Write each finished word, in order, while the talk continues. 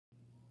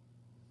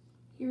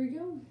here we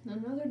go.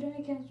 Another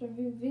Diecast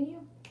review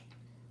video.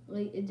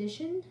 Late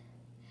edition.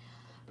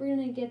 We're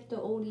gonna get the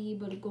oldie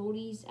but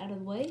goldies out of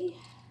the way.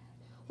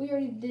 We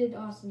already did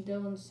Austin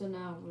Dillon, so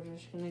now we're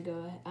just gonna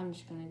go. I'm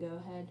just gonna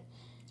go ahead,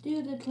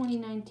 do the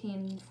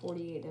 2019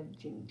 48 of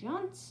Jimmie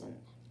Johnson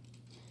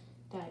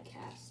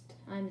Diecast.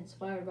 I'm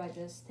inspired by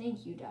this.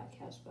 Thank you,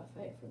 Diecast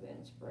Buffet, for the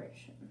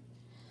inspiration.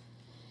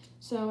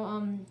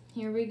 So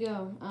here we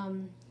go.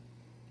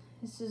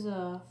 This is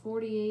a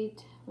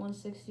 48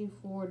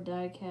 164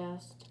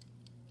 Diecast,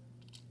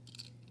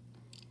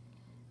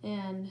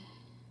 and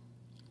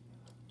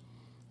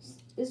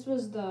this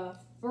was the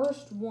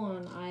first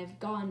one I've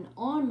gotten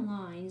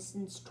online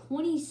since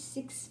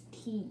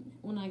 2016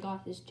 when I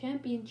got this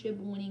championship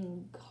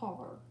winning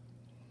car.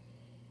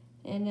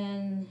 And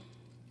then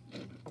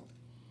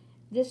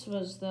this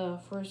was the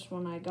first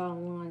one I got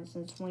online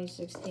since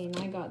 2016.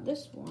 I got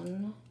this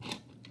one,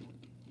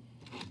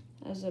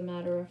 as a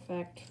matter of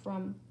fact,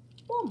 from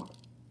Walmart.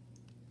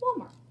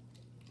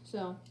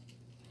 So,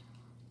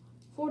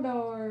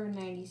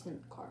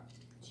 $4.90 car.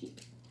 Cheap.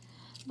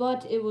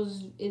 But it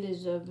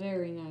is a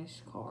very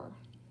nice car.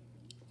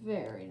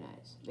 Very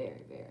nice.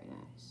 Very, very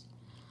nice.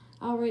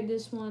 I'll rate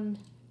this one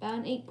about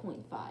an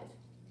 8.5.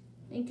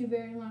 Thank you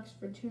very much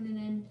for tuning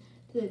in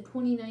to the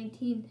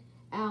 2019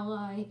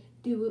 Ally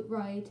Do It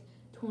Right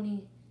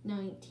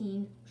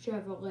 2019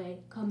 Chevrolet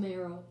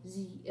Camaro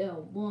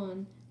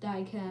ZL1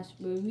 Diecast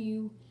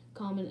review.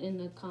 Comment in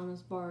the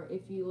comments bar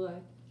if you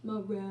like my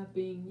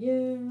rapping.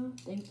 Yeah.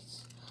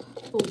 Thanks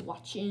for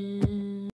watching.